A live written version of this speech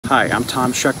Hi, I'm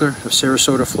Tom Scheckler of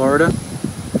Sarasota, Florida.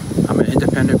 I'm an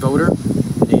independent voter.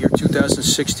 In the year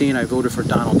 2016, I voted for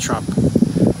Donald Trump.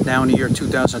 Now in the year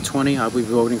 2020, I'll be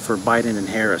voting for Biden and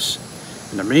Harris.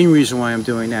 And the main reason why I'm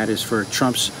doing that is for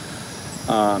Trump's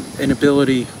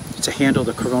inability to handle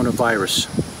the coronavirus.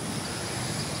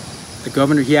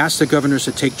 He asked the governors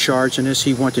to take charge in this.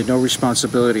 He wanted no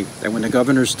responsibility. And when the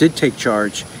governors did take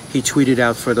charge, he tweeted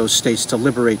out for those states to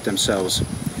liberate themselves.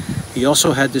 He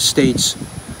also had the states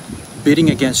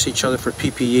bidding against each other for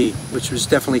PPE, which was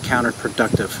definitely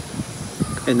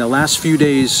counterproductive. In the last few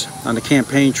days on the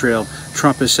campaign trail,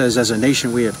 Trump has said, as a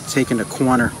nation, we have taken a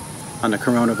corner on the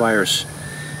coronavirus,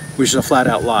 which is a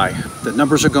flat-out lie. The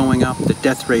numbers are going up. The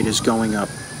death rate is going up.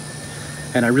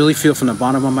 And I really feel from the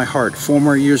bottom of my heart, 4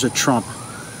 more years of Trump,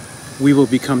 we will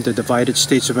become the divided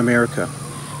states of America.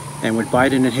 And with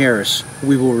Biden and Harris,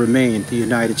 we will remain the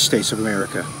United States of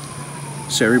America.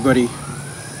 So everybody,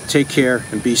 take care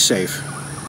and be safe.